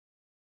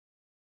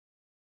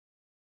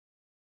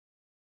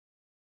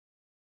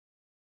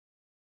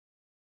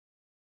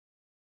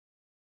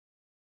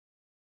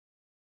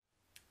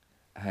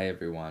Hey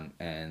everyone,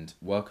 and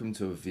welcome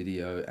to a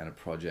video and a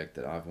project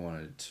that I've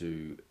wanted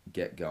to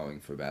get going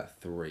for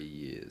about 3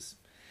 years.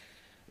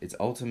 It's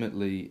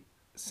ultimately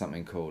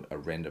something called a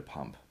render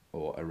pump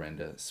or a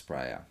render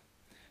sprayer.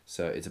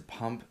 So it's a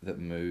pump that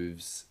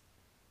moves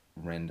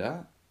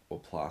render or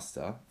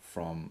plaster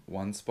from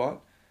one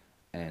spot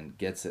and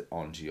gets it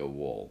onto your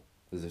wall.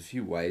 There's a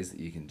few ways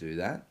that you can do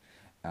that,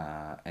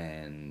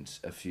 and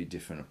a few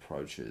different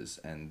approaches.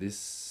 And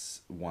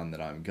this one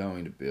that I'm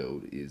going to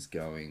build is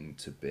going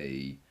to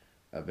be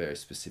a very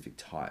specific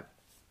type.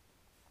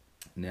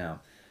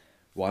 Now,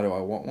 why do I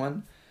want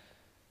one?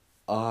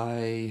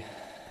 I,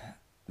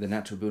 the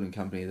natural building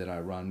company that I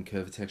run,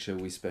 Curvitecture,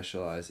 we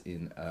specialize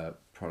in a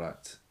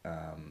product,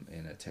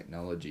 in a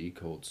technology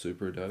called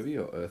Super Adobe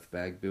or Earth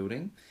Bag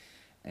building,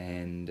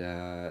 and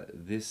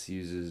this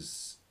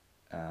uses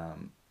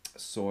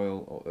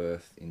soil or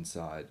earth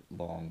inside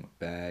long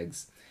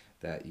bags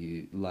that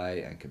you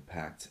lay and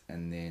compact,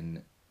 and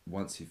then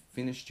once you've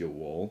finished your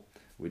wall,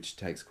 which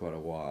takes quite a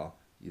while,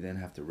 you then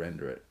have to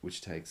render it,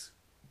 which takes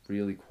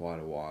really quite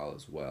a while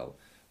as well.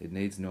 It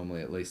needs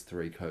normally at least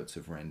 3 coats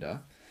of render,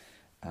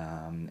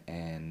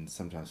 and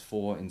sometimes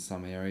 4 in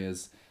some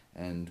areas.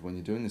 And when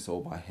you're doing this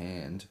all by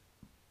hand,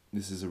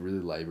 this is a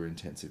really labor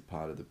intensive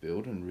part of the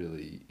build and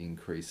really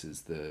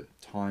increases the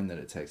time that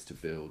it takes to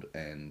build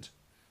and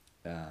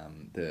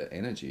the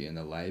energy and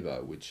the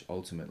labor, which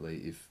ultimately,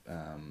 if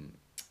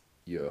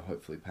you're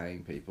hopefully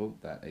paying people,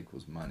 that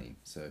equals money.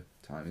 So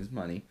time is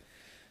money.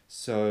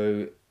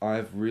 So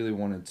I've really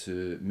wanted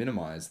to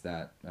minimize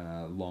that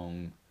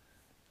long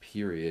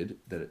period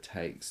that it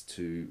takes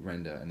to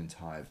render an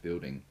entire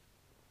building.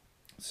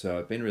 So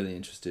I've been really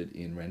interested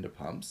in render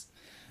pumps.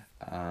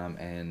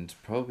 And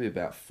probably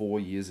about 4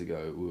 years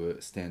ago, we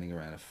were standing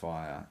around a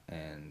fire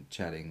and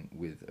chatting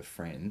with a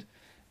friend,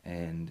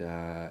 and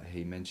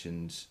he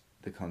mentioned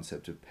the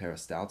concept of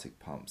peristaltic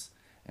pumps,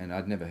 and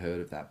I'd never heard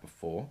of that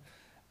before.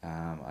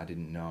 I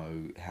didn't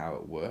know how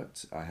it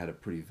worked. I had a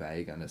pretty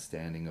vague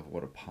understanding of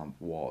what a pump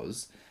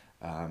was,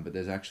 but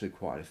there's actually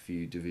quite a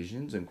few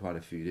divisions and quite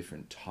a few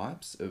different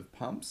types of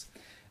pumps.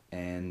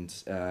 And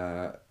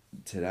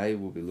today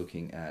we'll be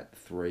looking at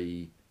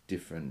 3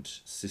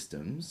 different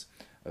systems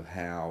of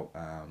how,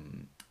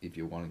 if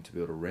you're wanting to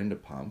build a render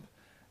pump,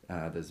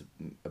 there's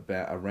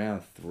about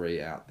around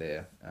 3 out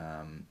there.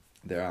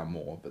 There are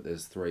more, but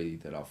there's 3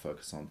 that I'll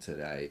focus on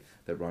today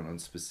that run on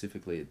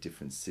specifically a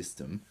different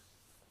system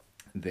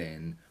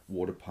than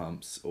water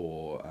pumps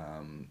or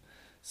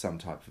some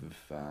type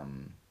of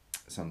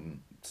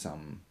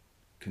some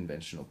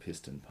conventional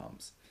piston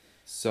pumps.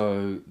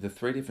 So the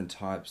 3 different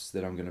types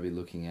that I'm going to be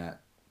looking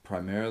at,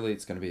 primarily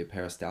it's going to be a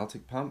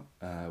peristaltic pump,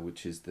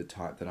 which is the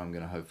type that I'm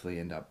going to hopefully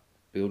end up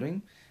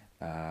building.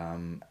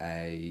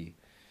 A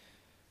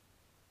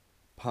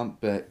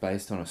pump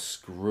based on a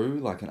screw,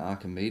 like an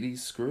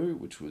Archimedes screw,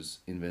 which was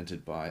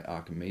invented by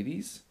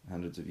Archimedes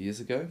hundreds of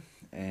years ago.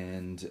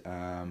 And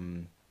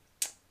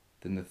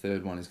then the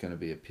third one is going to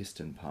be a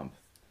piston pump.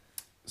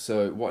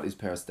 So what is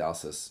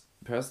peristalsis?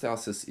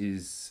 Peristalsis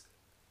is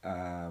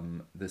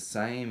the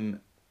same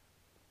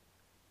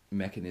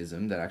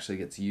mechanism that actually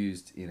gets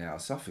used in our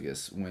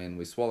esophagus when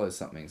we swallow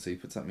something. So you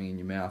put something in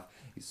your mouth,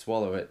 you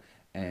swallow it,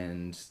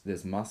 and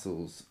there's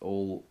muscles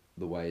all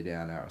the way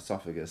down our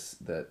esophagus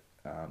that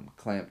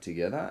clamp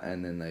together,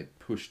 and then they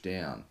push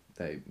down,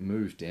 they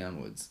move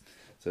downwards.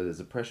 So there's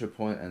a pressure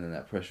point, and then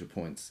that pressure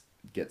point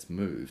gets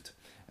moved,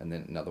 and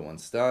then another one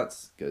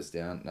starts, goes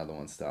down, another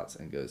one starts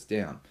and goes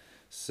down.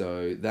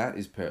 So that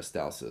is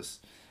peristalsis.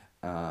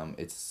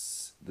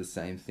 It's the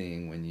same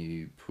thing when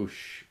you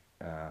push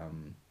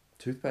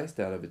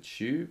toothpaste out of a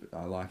tube.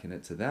 I liken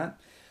it to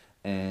that.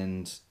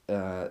 And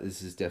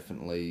this is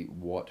definitely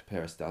what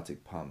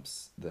peristaltic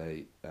pumps,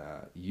 they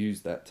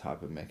use that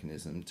type of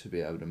mechanism to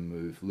be able to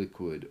move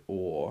liquid.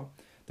 Or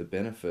the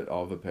benefit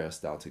of a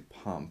peristaltic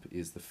pump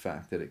is the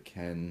fact that it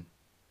can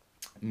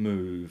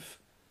move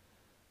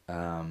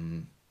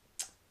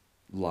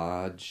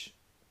large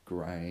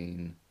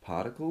grain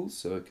particles.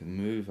 So it can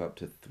move up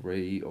to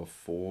 3 or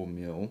 4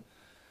 mil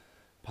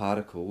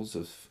particles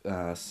of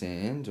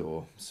sand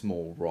or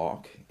small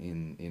rock,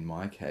 in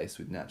my case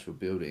with natural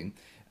building.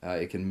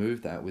 It can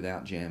move that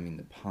without jamming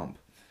the pump.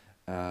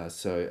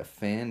 So a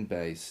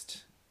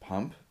fan-based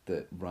pump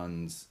that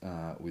runs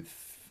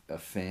with a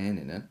fan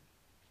in it,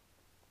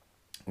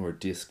 or a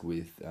disc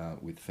with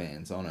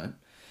fans on it,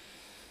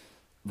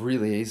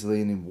 really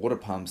easily. And in water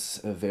pumps,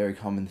 a very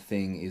common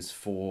thing is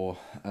for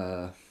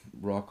a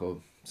rock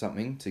or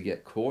something to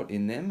get caught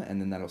in them,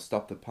 and then that'll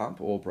stop the pump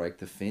or break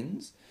the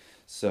fins.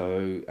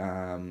 So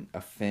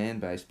a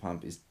fan-based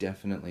pump is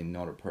definitely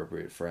not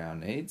appropriate for our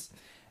needs,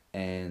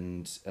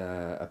 and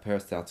a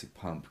peristaltic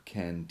pump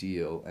can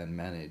deal and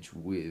manage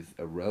with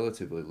a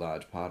relatively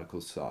large particle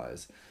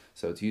size.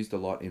 So it's used a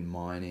lot in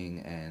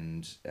mining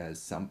and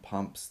as sump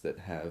pumps that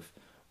have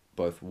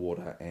both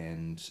water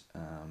and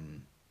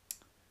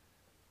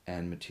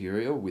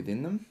material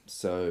within them.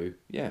 So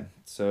yeah,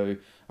 so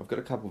I've got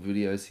a couple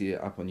videos here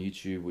up on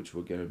YouTube which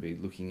we're going to be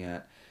looking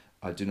at.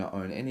 I do not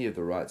own any of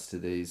the rights to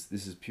these.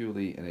 This is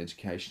purely an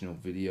educational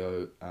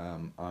video.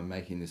 I'm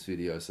making this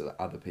video so that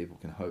other people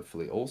can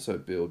hopefully also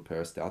build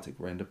peristaltic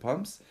render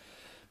pumps,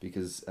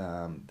 because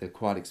they're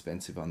quite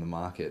expensive on the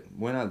market.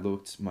 When I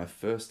looked, my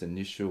first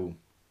initial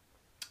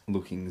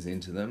lookings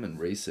into them and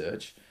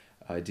research,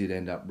 I did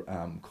end up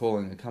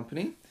calling a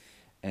company,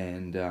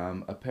 and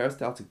a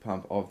peristaltic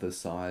pump of the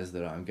size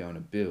that I'm going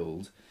to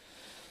build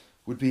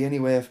would be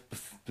anywhere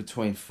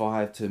between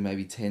 5 to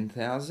maybe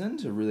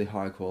 10,000. A really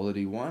high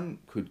quality one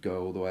could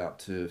go all the way up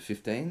to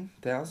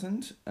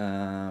 15,000,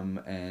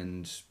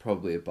 and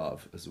probably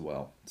above as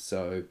well.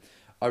 So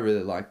I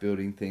really like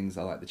building things.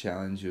 I like the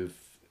challenge of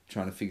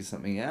trying to figure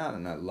something out,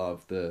 and I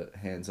love the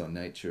hands-on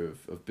nature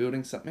of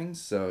building something.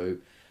 So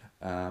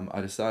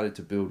I decided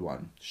to build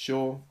one.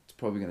 Sure, it's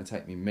probably going to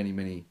take me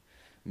many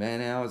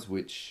man hours,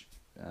 which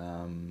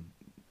you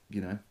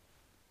know,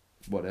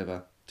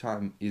 whatever.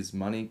 Time is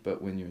money,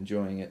 but when you're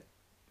enjoying it,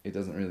 it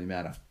doesn't really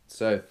matter.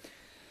 So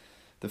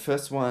the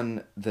first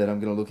one that I'm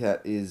going to look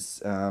at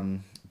is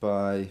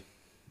uploaded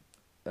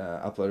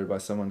by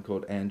someone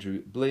called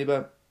Andrew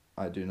Bleeber.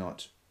 I do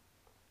not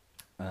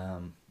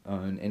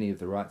own any of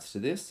the rights to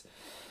this,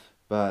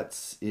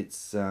 but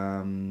it's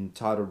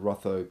titled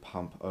Rotho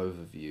Pump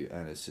Overview,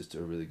 and it's just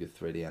a really good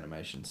 3D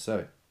animation.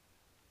 So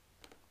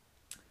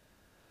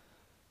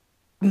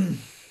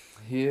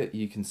here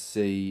you can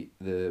see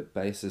the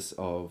basis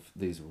of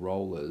these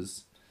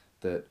rollers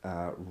that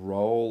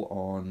roll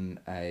on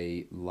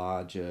a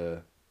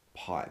larger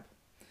pipe.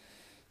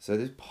 So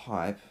this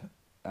pipe,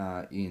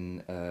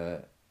 in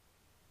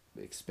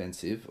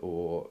expensive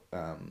or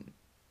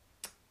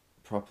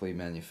properly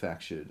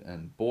manufactured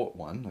and bought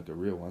one, like a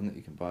real one that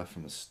you can buy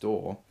from a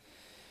store,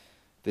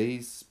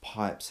 these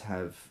pipes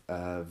have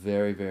a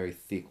very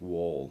thick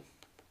wall.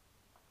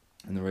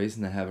 And the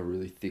reason they have a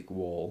really thick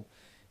wall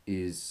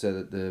is so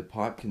that the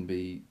pipe can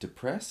be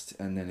depressed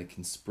and then it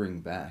can spring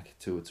back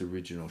to its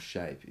original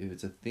shape. If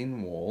it's a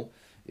thin wall,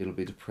 it'll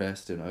be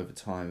depressed, and over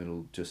time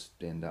it'll just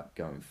end up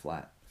going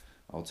flat,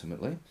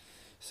 ultimately.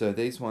 So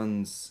these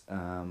ones,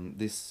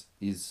 this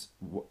is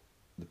what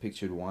the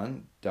pictured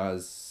one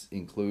does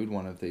include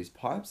one of these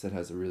pipes that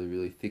has a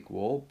really thick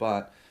wall,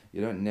 but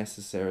you don't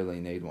necessarily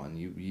need one.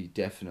 You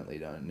definitely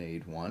don't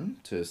need one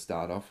to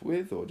start off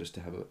with, or just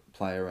to have a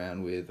play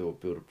around with, or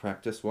build a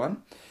practice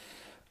one.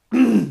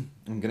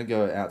 I'm going to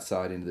go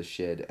outside into the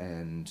shed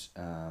and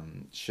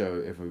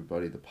show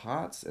everybody the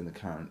parts and the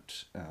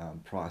current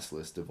price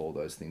list of all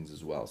those things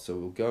as well. So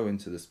we'll go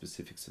into the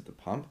specifics of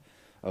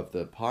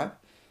the pipe,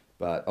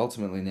 but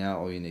ultimately now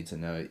all you need to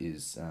know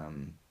is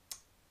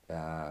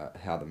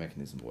how the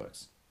mechanism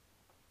works.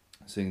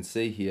 So you can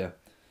see here,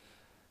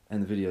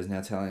 and the video is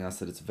now telling us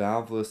that it's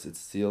valveless, it's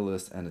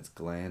sealless, and it's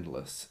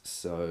glandless.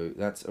 So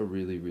that's a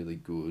really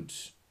good,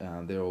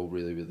 they're all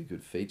really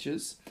good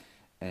features.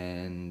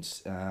 And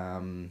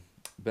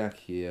back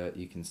here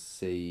you can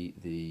see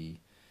the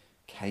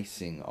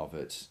casing of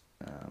it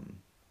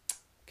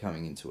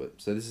coming into it.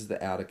 So this is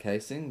the outer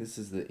casing, this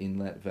is the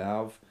inlet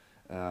valve,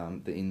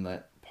 the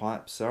inlet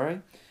pipe, sorry,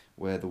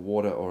 where the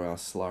water or our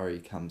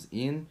slurry comes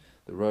in.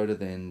 The rotor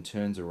then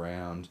turns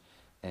around,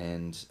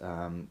 and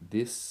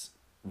this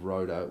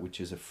rotor, which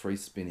is a free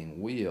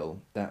spinning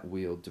wheel, that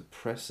wheel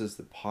depresses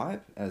the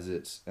pipe as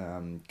it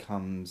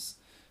comes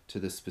to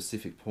the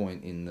specific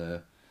point in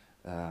the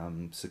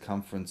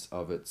circumference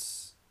of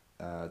its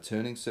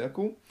turning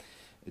circle.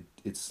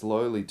 It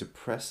slowly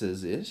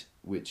depresses it,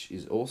 which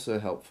is also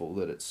helpful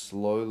that it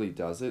slowly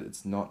does it.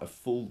 It's not a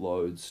full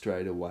load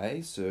straight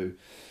away, so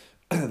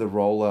the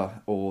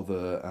roller or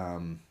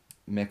the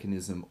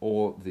mechanism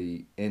or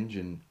the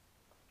engine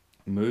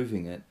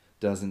moving it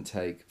doesn't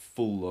take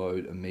full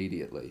load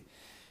immediately.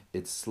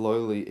 It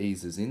slowly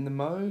eases in the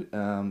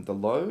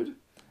load,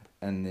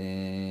 and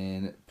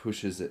then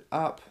pushes it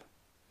up,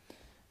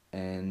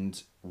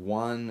 and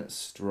one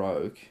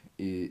stroke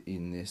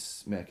in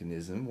this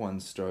mechanism, one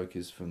stroke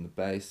is from the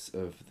base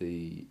of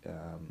the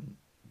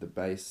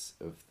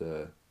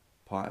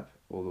pipe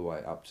all the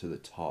way up to the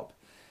top,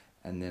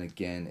 and then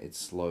again it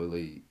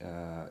slowly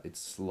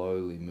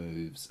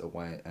moves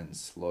away and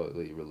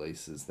slowly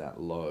releases that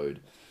load.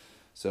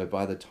 So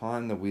by the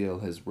time the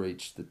wheel has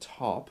reached the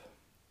top,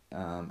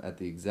 at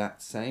the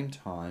exact same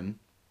time,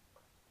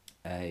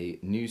 a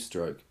new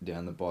stroke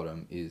down the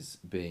bottom is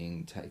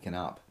being taken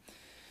up.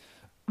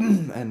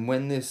 And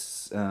when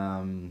this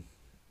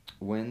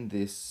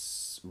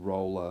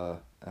roller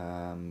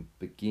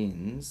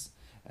begins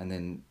and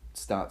then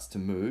starts to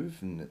move,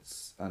 and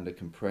it's under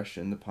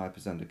compression, the pipe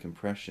is under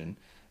compression,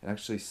 it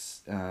actually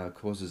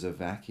causes a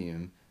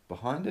vacuum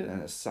behind it,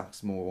 and it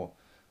sucks more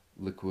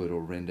liquid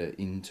or render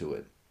into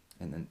it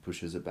and then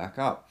pushes it back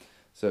up.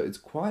 So it's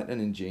quite an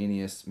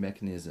ingenious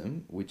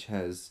mechanism, which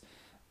has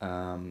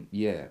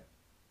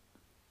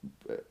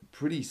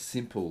pretty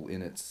simple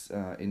in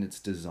its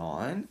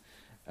design,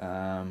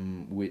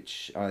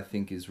 which I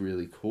think is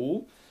really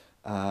cool.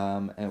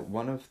 And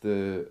one of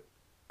the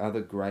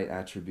other great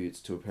attributes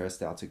to a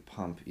peristaltic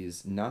pump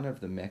is none of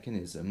the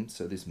mechanism,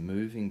 so this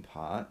moving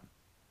part,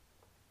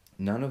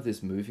 none of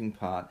this moving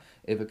part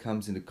ever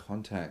comes into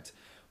contact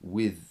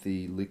with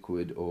the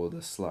liquid or the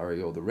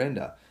slurry or the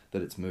render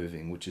that it's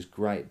moving, which is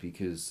great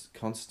because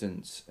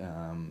constant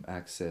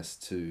access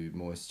to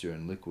moisture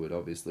and liquid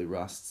obviously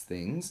rusts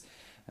things,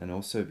 and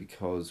also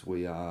because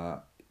we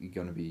are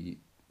going to be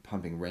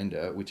pumping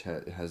render, which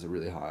has a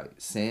really high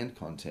sand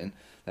content.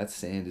 That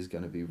sand is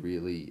going to be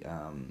really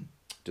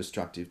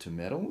destructive to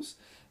metals,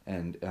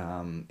 and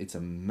it's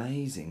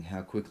amazing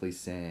how quickly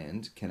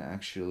sand can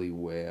actually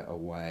wear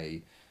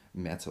away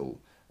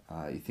metal.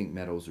 You think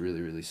metal's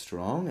really, really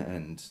strong,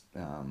 and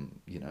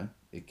you know,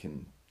 it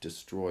can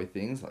destroy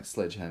things like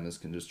sledgehammers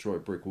can destroy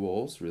brick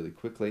walls really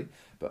quickly,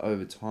 but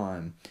over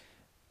time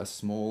a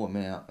small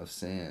amount of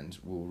sand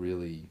will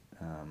really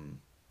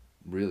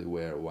really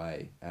wear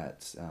away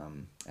at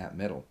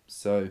metal.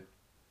 So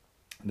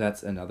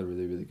that's another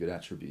really, really good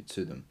attribute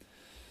to them.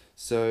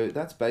 So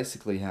that's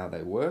basically how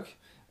they work.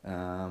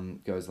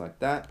 Goes like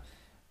that.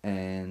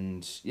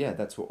 And yeah,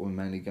 that's what we're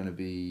mainly going to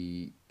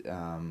be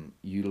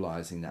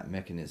utilizing, that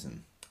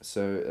mechanism.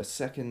 So a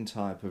second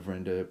type of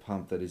render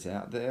pump that is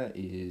out there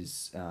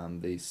is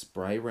the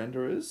spray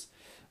renderers.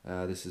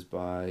 This is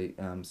by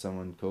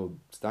someone called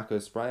Stucco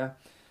Sprayer.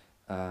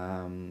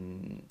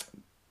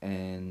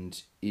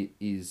 And it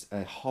is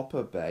a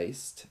hopper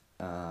based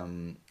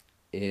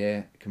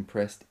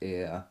compressed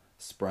air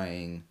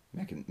spraying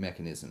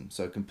mechanism.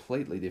 So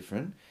completely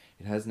different.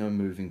 It has no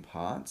moving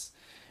parts.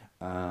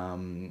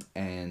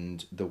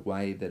 And the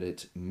way that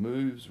it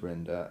moves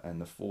render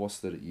and the force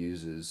that it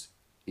uses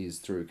is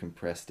through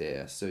compressed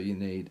air. So you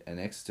need an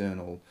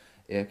external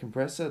air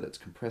compressor that's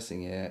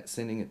compressing air,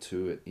 sending it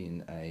to it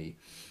in a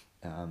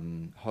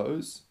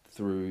hose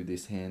through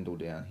this handle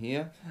down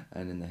here,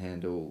 and in the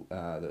handle,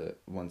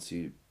 once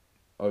you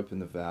open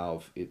the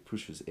valve, it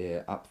pushes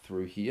air up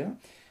through here,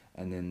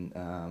 and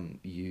then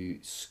you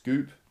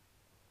scoop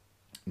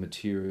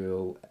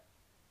material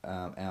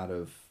out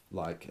of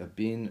like a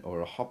bin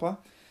or a hopper.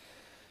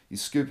 You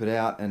scoop it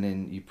out and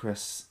then you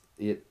press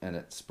it and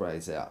it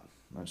sprays out,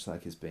 much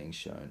like is being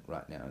shown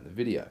right now in the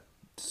video.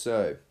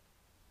 So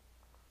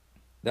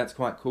that's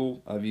quite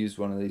cool. I've used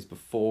one of these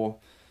before.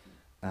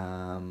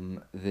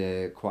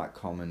 They're quite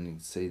common. You can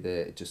see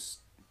there, it just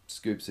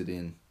scoops it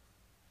in,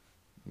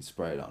 you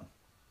spray it on.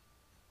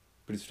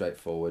 Pretty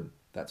straightforward.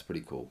 That's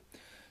pretty cool.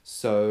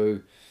 So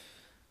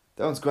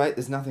that one's great.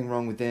 There's nothing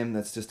wrong with them.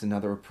 That's just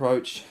another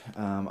approach.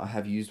 I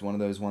have used one of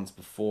those once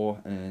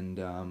before,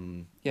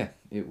 and yeah,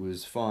 it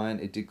was fine.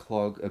 It did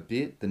clog a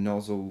bit. The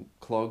nozzle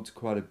clogged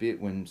quite a bit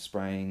when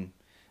spraying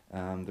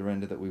the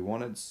render that we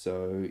wanted.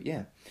 So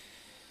yeah.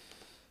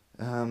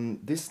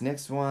 This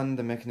next one,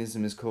 the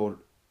mechanism is called,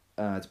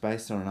 it's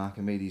based on an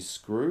Archimedes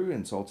screw,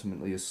 and it's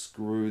ultimately a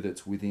screw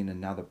that's within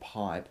another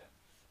pipe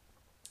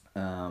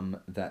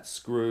that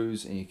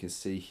screws, and you can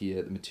see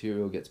here the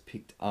material gets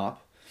picked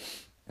up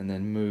and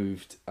then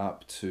moved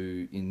up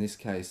to, in this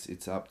case,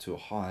 it's up to a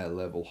higher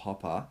level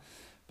hopper.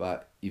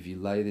 But if you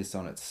lay this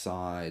on its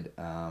side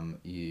and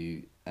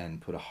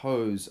put a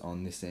hose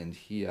on this end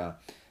here,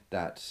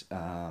 that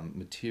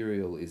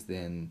material is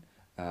then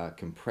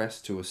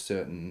compressed to a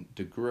certain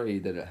degree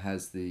that it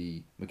has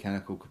the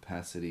mechanical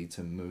capacity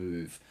to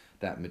move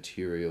that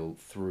material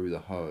through the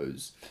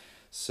hose.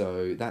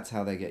 So that's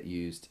how they get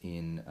used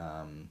in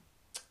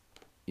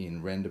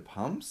render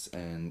pumps.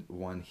 And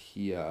one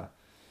here,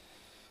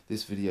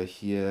 this video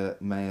here,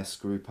 Mayer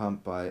screw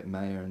pump by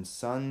Mayer and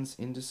Sons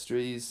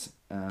Industries.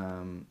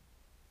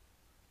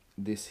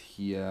 This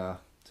here,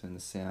 turn the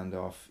sound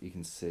off, you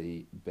can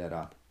see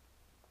better.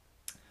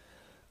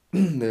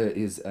 There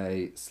is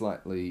a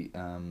slightly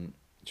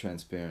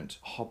transparent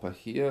hopper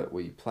here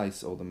where you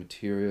place all the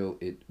material.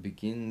 It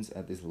begins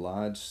at this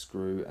large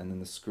screw, and then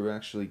the screw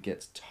actually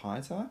gets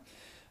tighter,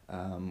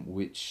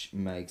 which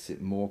makes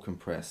it more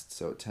compressed.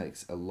 So it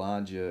takes a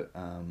larger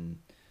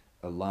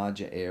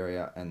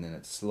area, and then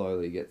it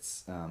slowly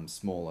gets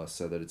smaller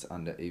so that it's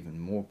under even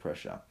more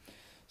pressure.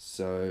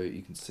 So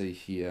you can see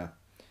here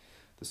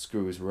the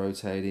screw is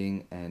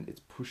rotating and it's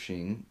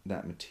pushing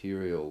that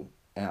material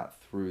out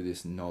through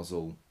this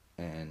nozzle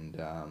and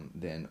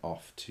then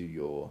off to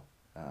your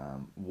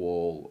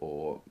wall,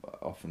 or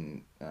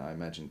often I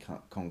imagine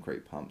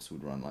concrete pumps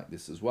would run like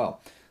this as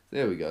well.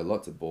 There we go,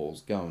 lots of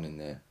balls going in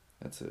there.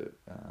 That's a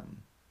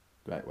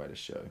great way to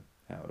show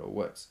how it all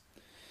works.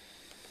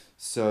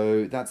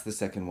 So that's the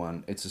second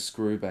one. It's a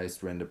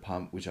screw-based render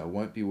pump, which I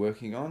won't be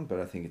working on, but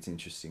I think it's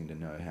interesting to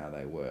know how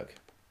they work.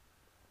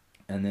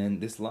 And then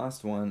this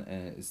last one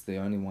is the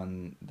only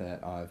one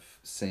that I've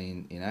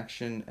seen in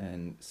action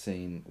and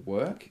seen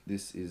work.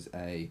 This is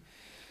a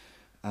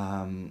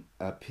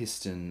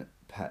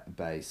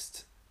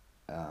piston-based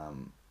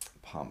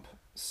pump.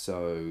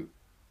 So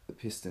the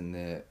piston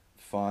there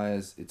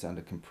fires, it's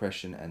under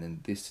compression, and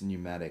then this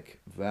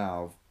pneumatic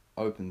valve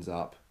opens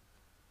up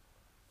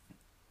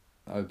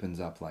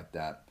like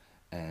that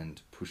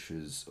and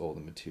pushes all the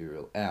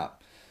material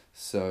out.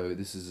 So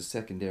this is a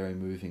secondary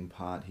moving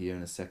part here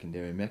and a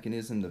secondary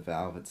mechanism. The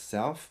valve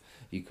itself,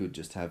 you could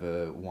just have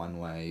a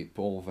one-way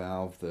ball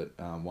valve that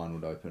one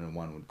would open and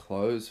one would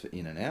close for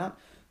in and out.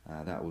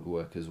 that would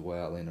work as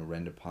well in a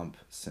render pump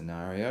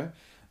scenario.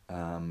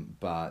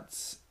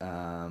 But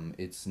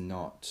it's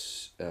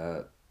not,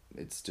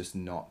 it's just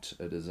not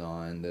a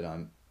design that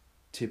I'm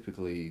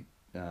typically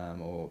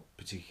or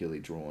particularly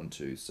drawn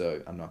to,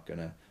 so I'm not going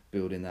to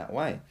build in that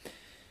way.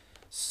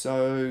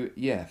 So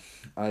yeah,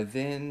 I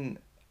then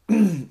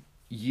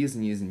years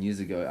and years and years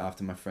ago,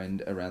 after my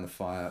friend around the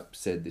fire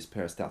said this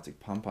peristaltic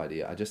pump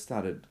idea, I just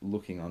started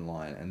looking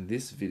online, and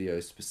this video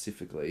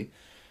specifically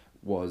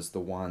was the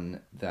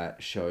one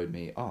that showed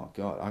me, oh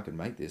god, I could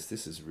make this.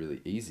 This is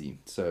really easy.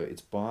 So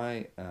it's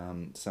by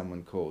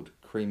someone called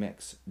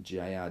Cremex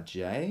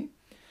JRJ,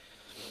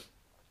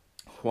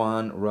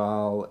 Juan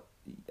Raul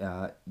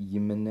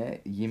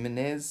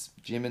Jimenez.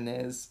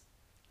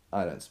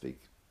 I don't speak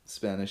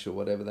Spanish or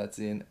whatever that's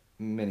in.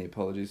 Many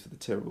apologies for the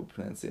terrible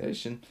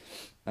pronunciation.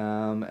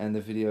 And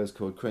the video is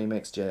called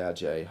Cremex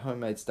JRJ,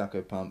 Homemade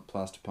Stucco Pump,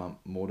 Plaster Pump,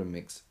 Mortar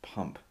Mix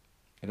Pump.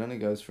 It only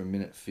goes for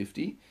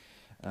 1:50.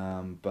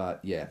 But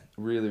yeah,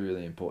 really,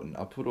 really important.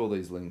 I'll put all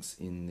these links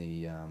in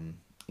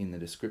the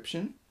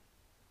description.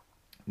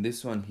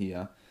 This one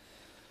here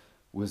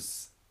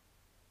was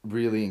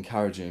really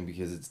encouraging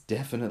because it's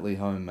definitely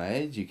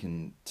homemade. You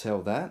can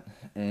tell that,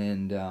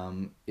 and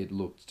it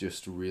looked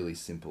just really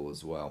simple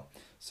as well.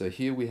 So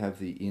here we have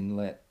the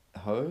inlet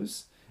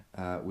hose,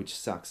 which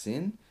sucks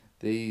in.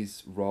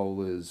 These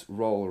rollers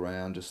roll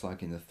around just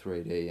like in the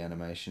 3D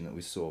animation that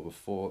we saw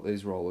before.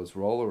 These rollers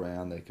roll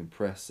around, they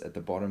compress at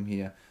the bottom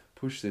here,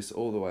 push this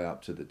all the way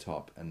up to the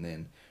top, and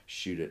then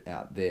shoot it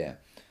out there.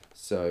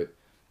 So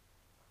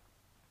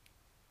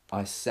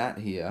I sat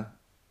here,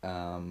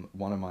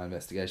 one of my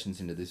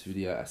investigations into this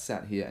video, I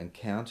sat here and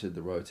counted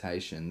the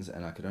rotations,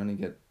 and I could only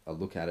get a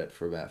look at it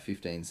for about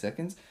 15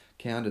 seconds,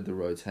 counted the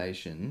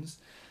rotations,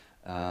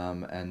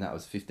 and that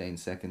was 15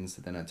 seconds.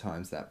 So then I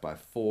times that by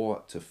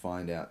 4 to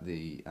find out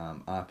the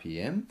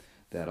RPM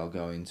that I'll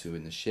go into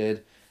in the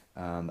shed,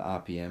 the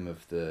RPM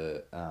of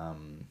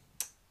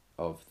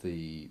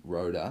the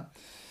rotor.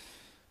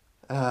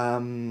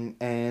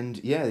 And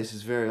yeah, this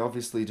is very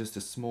obviously just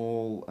a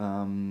small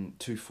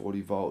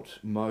 240 volt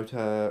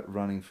motor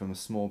running from a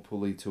small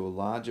pulley to a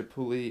larger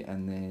pulley,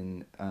 and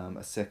then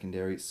a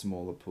secondary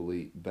smaller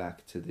pulley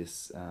back to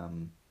this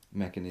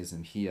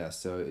mechanism here.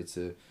 So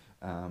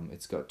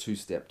it's got 2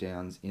 step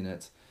downs in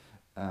it,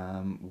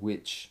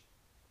 which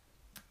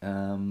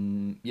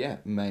yeah,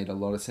 made a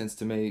lot of sense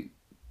to me.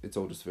 It's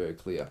all just very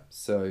clear.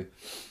 So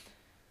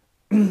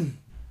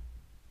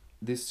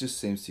this just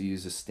seems to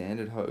use a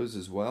standard hose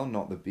as well,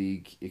 not the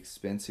big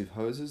expensive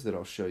hoses that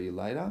I'll show you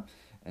later.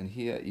 And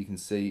here you can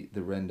see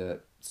the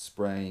render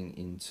spraying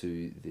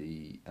into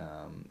the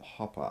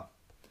hopper.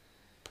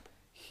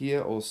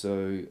 Here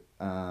also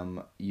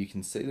you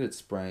can see that it's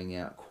spraying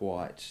out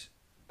quite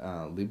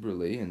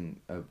liberally and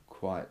a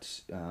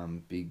quite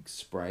big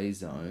spray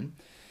zone.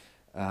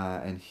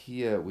 And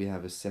here we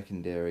have a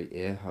secondary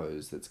air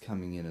hose that's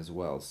coming in as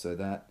well. So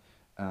that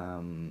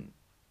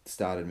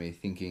started me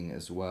thinking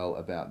as well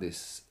about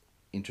this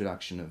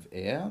introduction of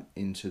air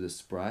into the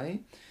spray.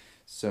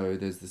 So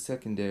there's the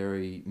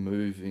secondary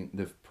moving,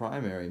 the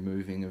primary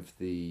moving of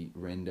the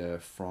render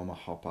from a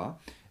hopper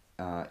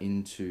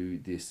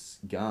into this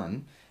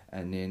gun,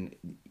 and then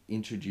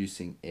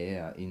introducing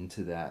air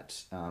into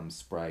that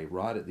spray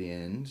right at the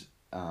end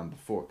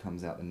before it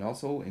comes out the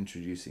nozzle,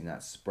 introducing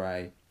that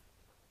spray,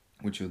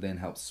 which will then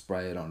help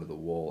spray it onto the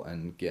wall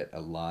and get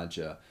a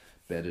larger,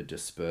 better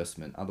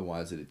disbursement.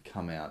 Otherwise it'd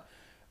come out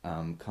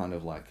kind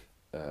of like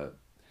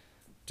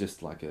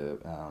just like a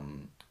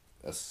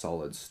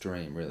solid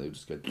stream, really. It would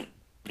just go,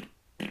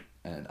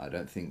 and I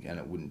don't think, and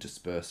it wouldn't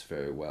disperse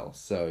very well.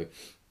 So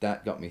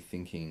that got me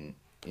thinking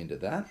into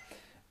that,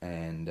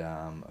 and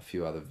a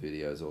few other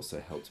videos also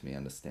helped me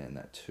understand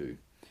that too.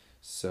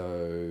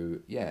 So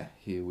yeah,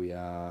 here we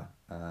are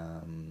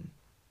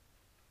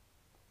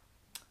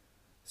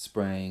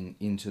spraying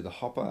into the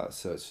hopper.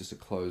 So it's just a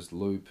closed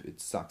loop. It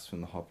sucks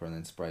from the hopper and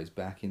then sprays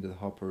back into the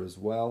hopper as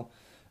well.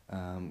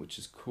 Which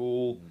is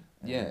cool.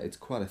 Yeah, it's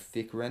quite a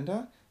thick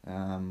render,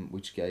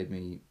 which gave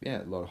me a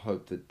lot of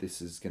hope that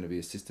this is going to be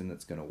a system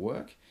that's going to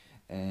work.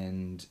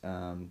 And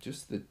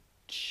just the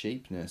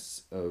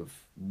cheapness of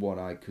what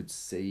I could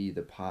see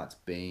the parts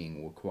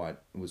being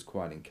was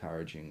quite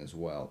encouraging as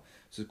well.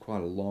 So it's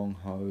quite a long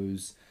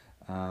hose.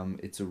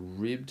 It's a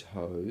ribbed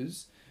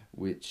hose,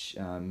 which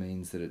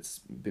means that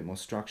it's a bit more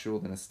structural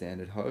than a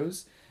standard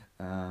hose.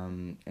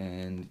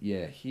 And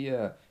yeah,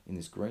 here in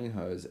this green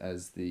hose,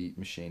 as the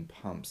machine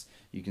pumps,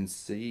 you can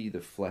see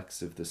the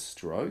flex of the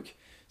stroke.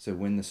 So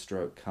when the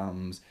stroke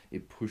comes,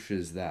 it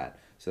pushes that.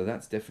 So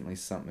that's definitely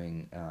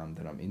something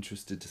that I'm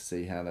interested to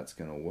see how that's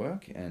going to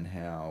work, and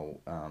how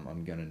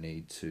I'm going to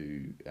need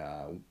to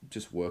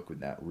just work with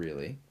that,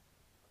 really.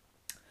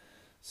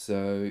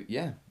 So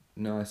yeah,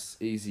 nice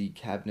easy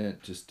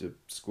cabinet, just a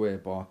square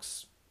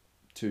box,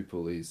 2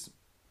 pulleys.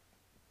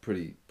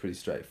 Pretty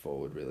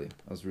straightforward, really.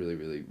 I was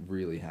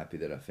really happy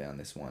that I found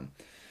this one.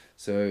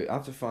 So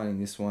after finding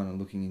this one and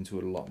looking into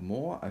it a lot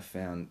more, I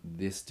found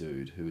this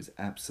dude who is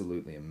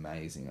absolutely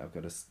amazing. I've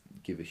got to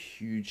give a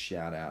huge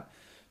shout out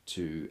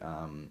to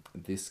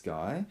this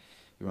guy.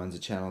 He runs a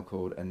channel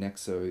called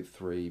Anexo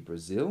 3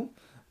 Brazil.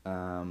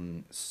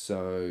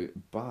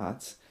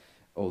 But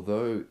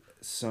although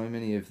so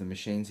many of the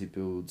machines he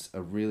builds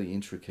are really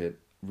intricate,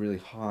 really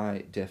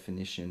high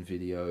definition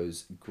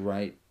videos,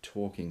 great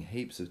talking,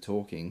 heaps of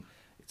talking,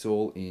 it's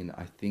all in,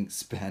 I think,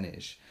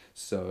 Spanish.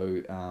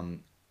 So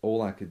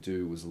all I could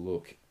do was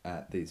look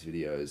at these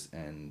videos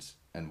and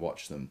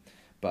watch them,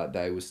 but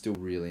they were still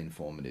really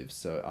informative.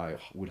 So I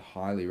would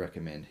highly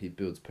recommend. He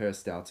builds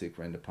peristaltic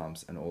render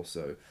pumps and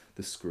also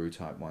the screw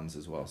type ones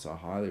as well. So I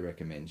highly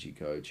recommend you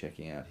go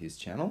checking out his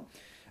channel.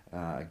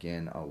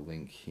 Again, I'll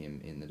link him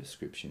in the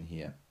description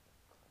here.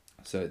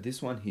 So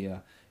this one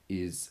here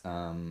is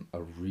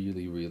a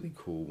really, really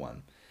cool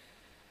one.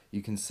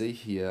 You can see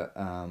here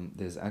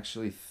there's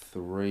actually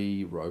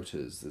 3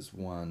 rotors. There's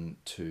 1,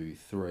 2,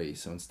 3.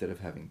 So instead of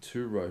having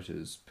 2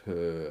 rotors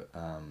per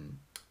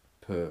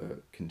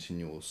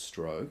continual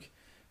stroke,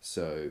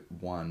 so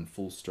 1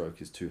 full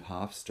stroke is 2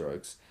 half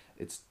strokes,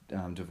 it's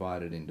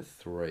divided into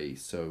 3.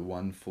 So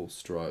 1 full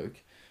stroke,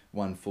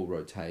 1 full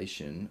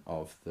rotation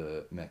of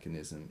the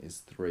mechanism is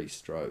 3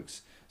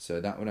 strokes.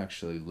 So that would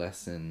actually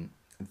lessen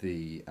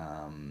the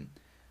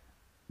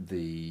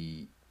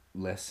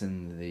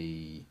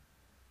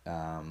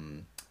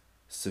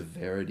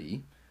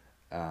severity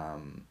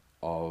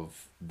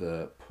of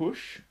the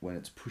push when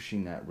it's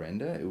pushing that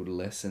render. It would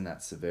lessen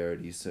that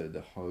severity, so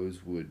the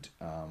hose would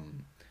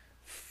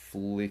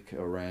flick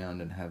around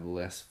and have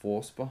less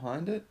force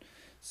behind it.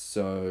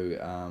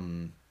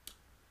 So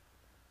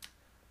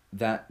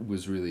that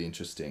was really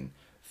interesting.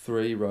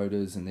 3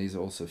 rotors, and these are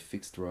also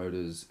fixed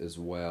rotors as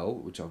well,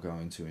 which I'll go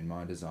into in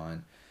my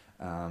design.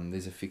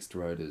 These are fixed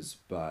rotors,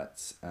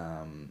 but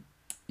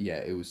yeah,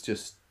 it was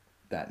just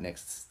that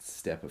next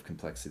step of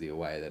complexity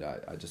away that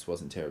I just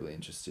wasn't terribly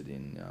interested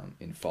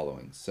in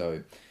following.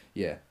 So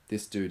yeah,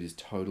 this dude is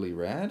totally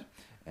rad,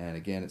 and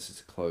again, it's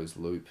just a closed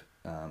loop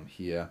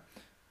here,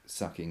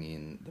 sucking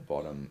in the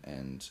bottom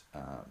and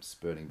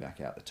spurting back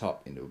out the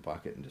top into a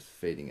bucket and just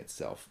feeding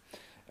itself.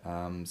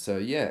 So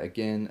yeah,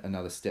 again,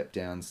 another step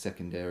down,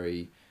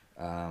 secondary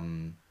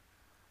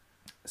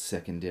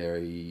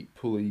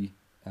pulley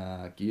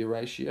gear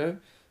ratio.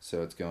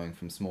 So it's going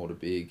from small to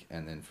big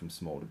and then from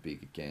small to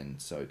big again.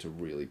 So to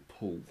really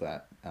pull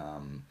that,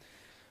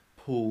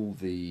 pull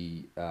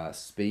the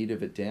speed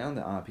of it down,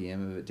 the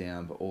RPM of it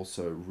down, but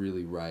also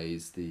really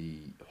raise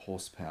the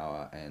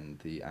horsepower and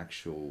the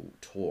actual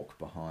torque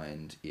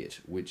behind it,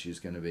 which is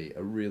going to be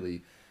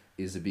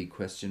is a big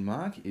question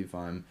mark. If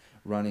I'm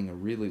running a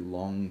really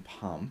long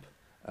pump,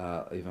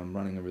 if I'm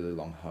running a really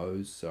long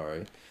hose,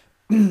 sorry,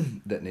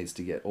 that needs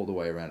to get all the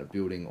way around a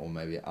building or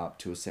maybe up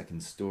to a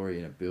 2nd story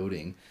in a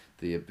building,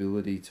 the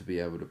ability to be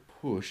able to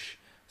push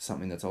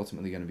something that's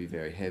ultimately going to be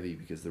very heavy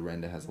because the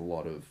render has a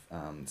lot of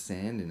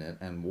sand in it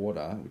and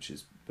water,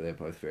 they're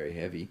both very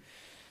heavy.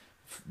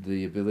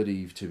 The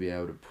ability to be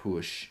able to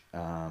push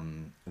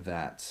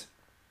that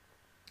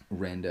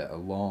render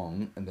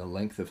along, and the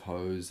length of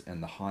hose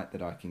and the height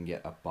that I can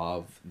get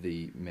above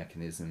the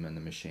mechanism and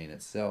the machine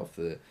itself,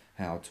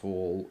 how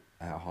tall,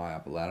 how high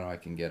up a ladder I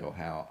can get, or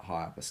how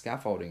high up a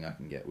scaffolding I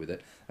can get with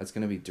it, that's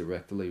going to be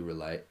directly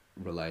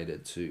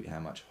related to how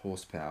much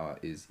horsepower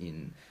is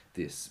in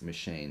this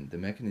machine. The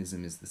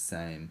mechanism is the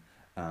same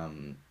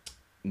no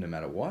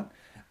matter what,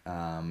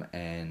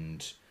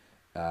 and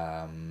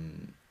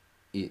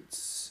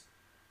it's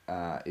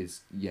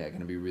going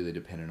to be really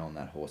dependent on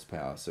that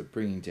horsepower. So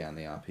bringing down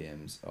the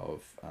RPMs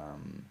of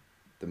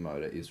the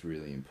motor is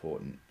really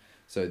important.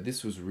 So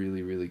this was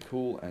really, really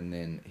cool. And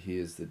then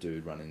here's the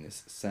dude running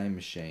this same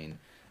machine,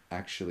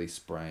 actually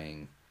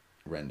spraying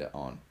render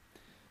on.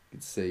 You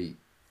can see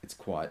it's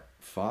quite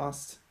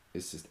fast.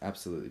 It's just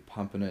absolutely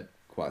pumping it,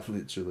 quite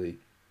literally.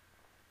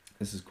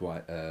 This is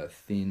quite a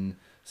thin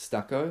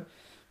stucco,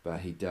 but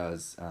he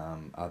does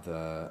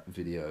other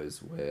videos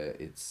where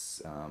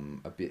it's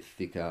a bit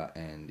thicker,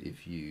 and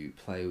if you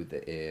play with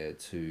the air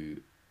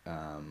to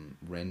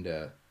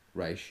render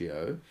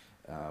ratio,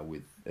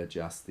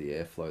 adjust the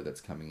airflow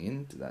that's coming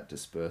in to that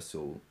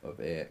dispersal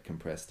of air,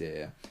 compressed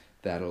air,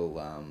 that'll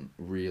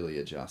really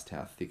adjust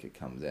how thick it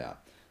comes out.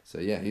 So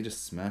yeah, he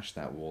just smashed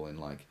that wall in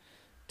like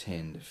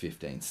 10 to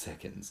 15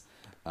 seconds.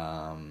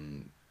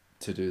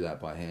 To do that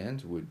by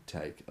hand would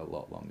take a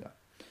lot longer.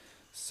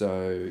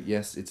 So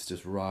yes, it's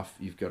just rough.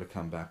 You've got to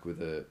come back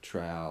with a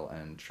trowel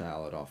and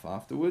trowel it off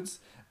afterwards.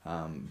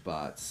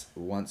 But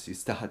once you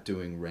start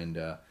doing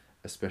render,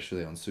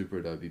 especially on Super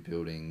Adobe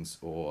buildings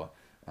or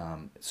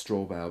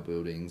straw bale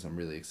buildings, I'm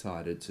really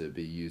excited to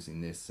be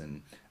using this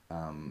and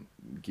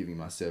giving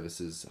my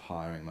services,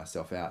 hiring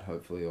myself out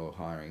hopefully, or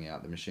hiring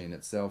out the machine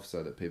itself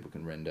so that people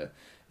can render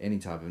any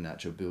type of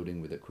natural building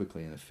with it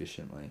quickly and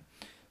efficiently.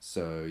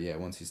 So yeah,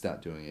 once you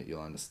start doing it,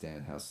 you'll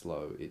understand how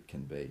slow it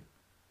can be.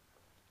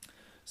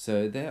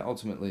 So they're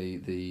ultimately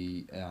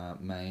the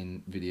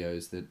main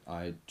videos that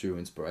I drew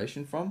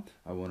inspiration from.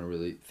 I want to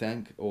really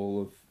thank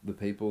all of the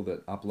people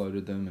that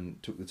uploaded them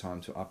and took the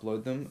time to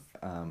upload them.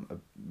 A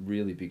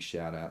really big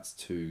shout outs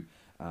to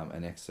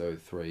Anexo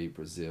 3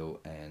 Brazil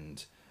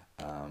and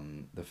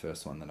the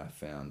first one that I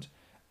found,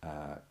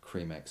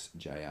 Cremex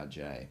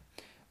JRJ.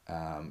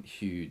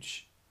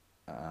 Huge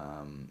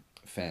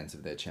fans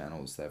of their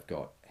channels. They've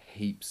got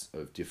heaps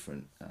of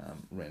different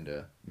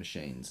render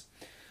machines.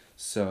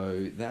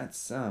 So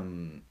that's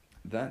the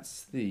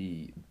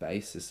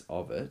basis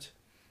of it.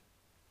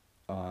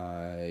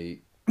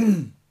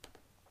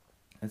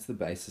 That's the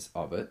basis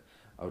of it.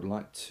 I would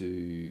like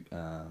to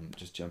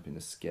just jump into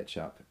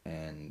SketchUp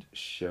and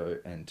show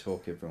and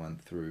talk everyone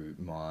through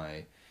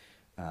my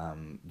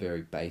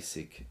very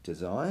basic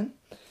design,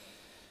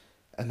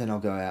 and then I'll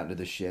go out to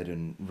the shed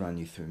and run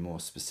you through more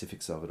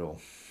specifics of it all.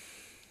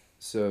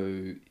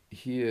 So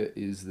here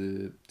is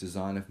the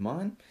design of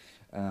mine.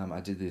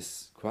 I did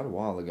this quite a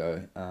while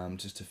ago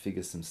just to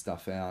figure some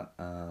stuff out.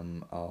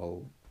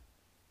 I'll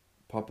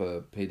pop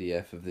a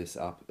PDF of this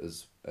up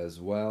as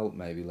well,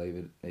 maybe leave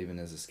it even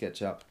as a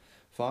SketchUp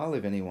file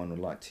if anyone would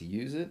like to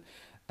use it.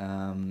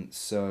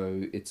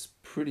 So it's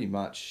pretty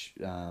much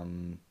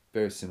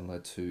very similar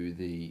to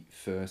the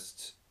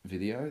first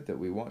video that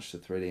we watched, the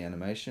 3D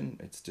animation.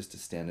 It's just a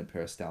standard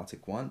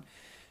peristaltic one.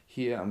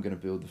 Here I'm going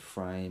to build the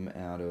frame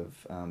out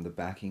of the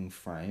backing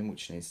frame,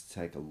 which needs to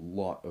take a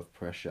lot of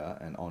pressure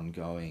and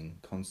ongoing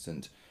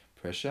constant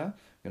pressure.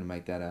 I'm going to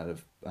make that out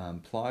of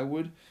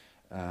plywood,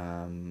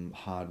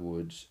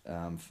 hardwood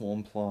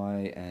form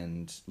ply,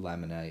 and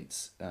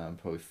laminates,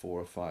 probably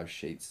 4 or 5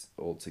 sheets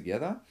all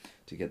together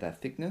to get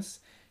that thickness.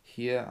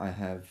 Here I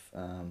have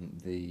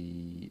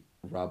the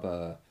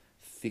rubber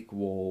thick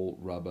wall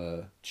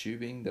rubber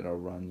tubing that I'll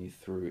run you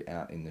through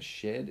out in the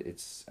shed.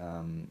 It's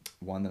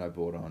one that I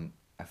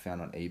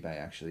found on eBay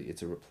actually.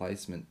 It's a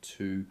replacement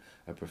to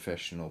a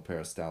professional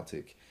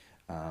peristaltic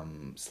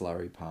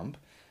slurry pump,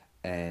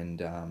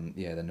 and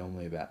yeah, they're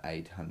normally about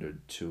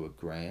 800 to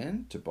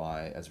 $1,000 to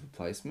buy as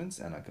replacements,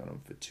 and I got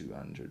them for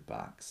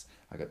 $200.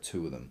 I got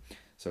 2 of them,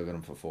 so I got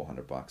them for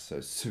 $400.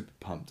 So super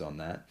pumped on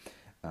that.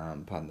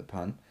 Pardon the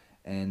pun.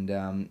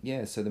 And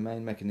yeah, so the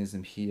main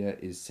mechanism here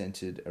is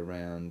centered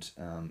around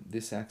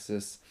this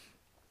axis.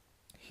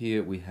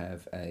 Here we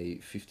have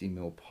a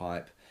 50mm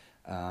pipe,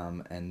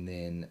 and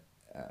then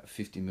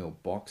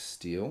 50mm box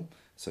steel,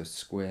 so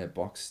square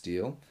box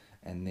steel,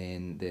 and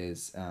then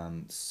there's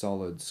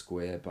solid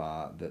square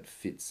bar that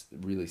fits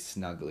really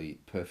snugly,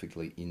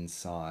 perfectly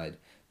inside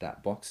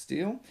that box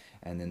steel,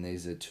 and then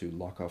these are 2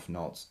 lock-off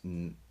nuts,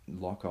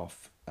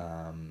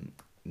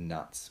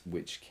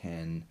 which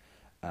can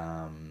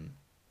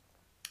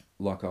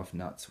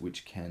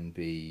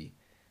be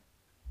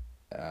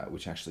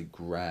which actually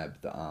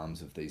grab the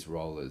arms of these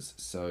rollers.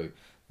 So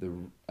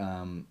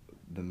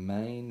the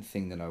main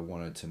thing that I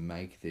wanted to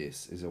make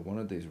this is I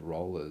wanted these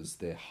rollers,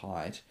 their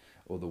height,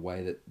 or the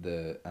way that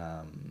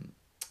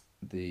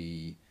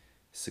the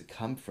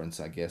circumference,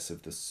 I guess,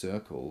 of the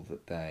circle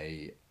that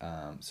they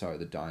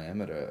the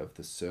diameter of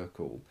the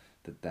circle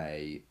that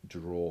they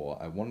draw,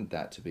 I wanted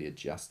that to be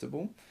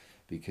adjustable,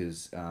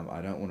 because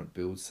I don't want to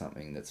build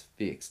something that's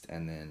fixed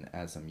and then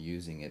as I'm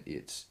using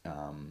it,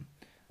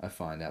 I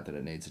find out that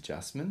it needs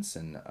adjustments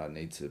and I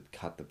need to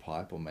cut the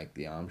pipe or make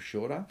the arm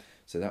shorter.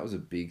 So that was a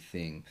big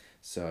thing.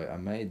 So I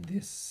made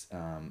this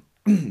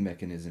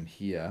mechanism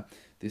here.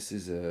 This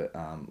is a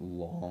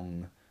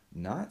long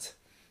nut,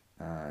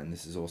 and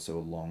this is also a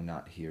long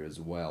nut here as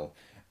well.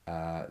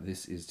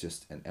 This is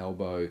just an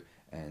elbow,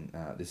 and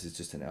this is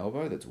just an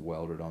elbow that's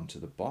welded onto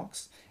the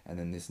box, and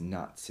then this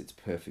nut sits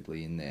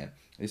perfectly in there.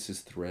 This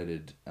is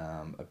threaded,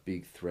 a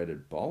big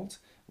threaded bolt,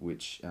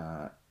 which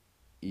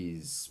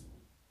is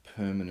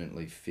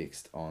permanently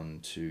fixed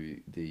onto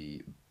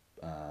the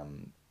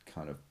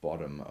kind of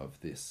bottom of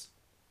this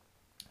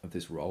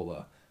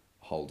roller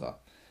holder.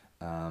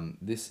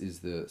 This is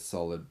the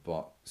solid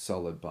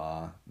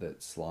bar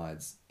that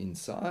slides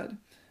inside.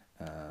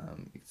 You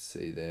can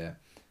see there,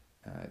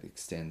 it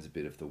extends a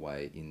bit of the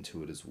way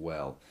into it as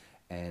well.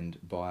 And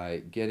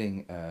by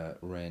getting a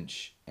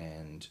wrench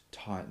and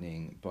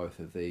tightening both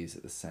of these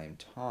at the same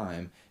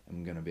time,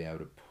 I'm going to be able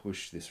to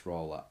push this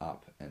roller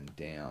up and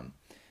down,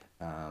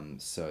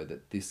 so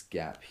that this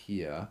gap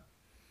here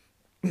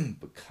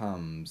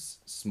becomes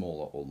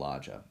smaller or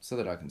larger, so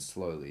that I can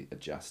slowly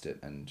adjust it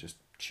and just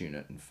tune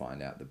it and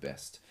find out the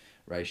best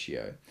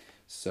ratio.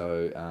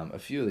 So a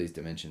few of these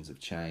dimensions have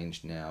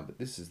changed now, but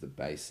this is the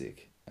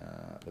basic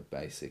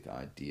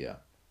idea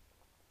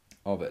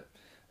of it.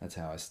 That's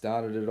how I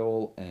started it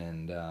all,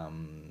 and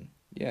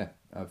yeah,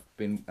 I've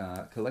been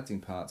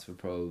collecting parts for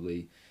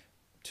probably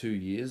 2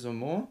 years or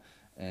more,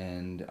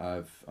 and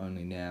I've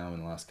only now in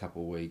the last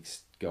couple of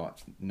weeks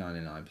got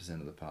 99%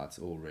 of the parts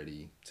all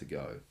ready to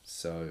go.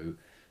 So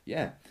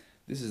yeah,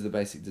 this is the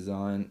basic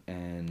design,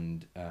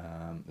 and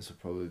this will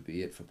probably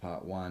be it for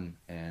part 1,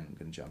 and I'm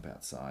going to jump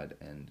outside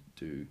and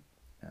do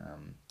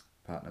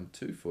part number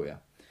 2 for you.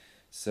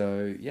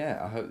 So yeah,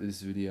 I hope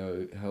this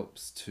video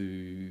helps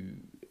to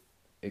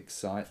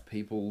excite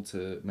people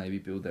to maybe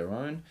build their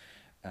own.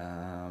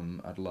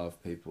 I'd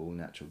love people,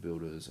 natural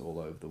builders all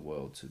over the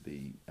world, to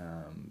be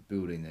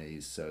building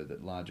these so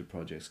that larger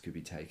projects could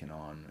be taken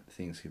on,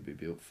 things could be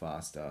built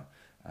faster,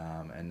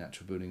 and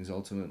natural buildings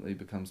ultimately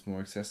becomes more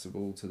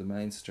accessible to the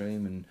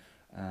mainstream,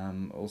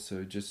 and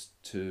also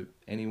just to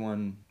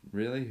anyone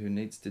really who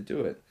needs to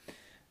do it.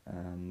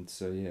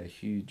 So yeah,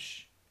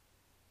 huge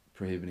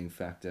prohibiting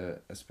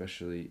factor,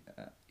 especially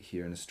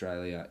here in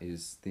Australia,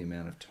 is the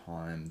amount of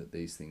time that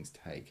these things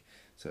take.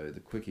 So the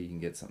quicker you can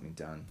get something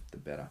done, the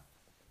better.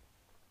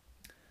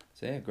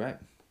 So yeah, great.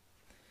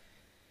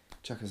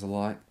 Chuck us a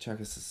like, chuck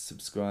us a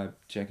subscribe,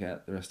 check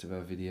out the rest of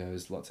our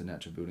videos, lots of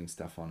natural building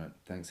stuff on it.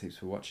 Thanks heaps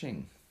for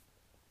watching.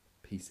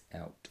 Peace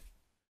out.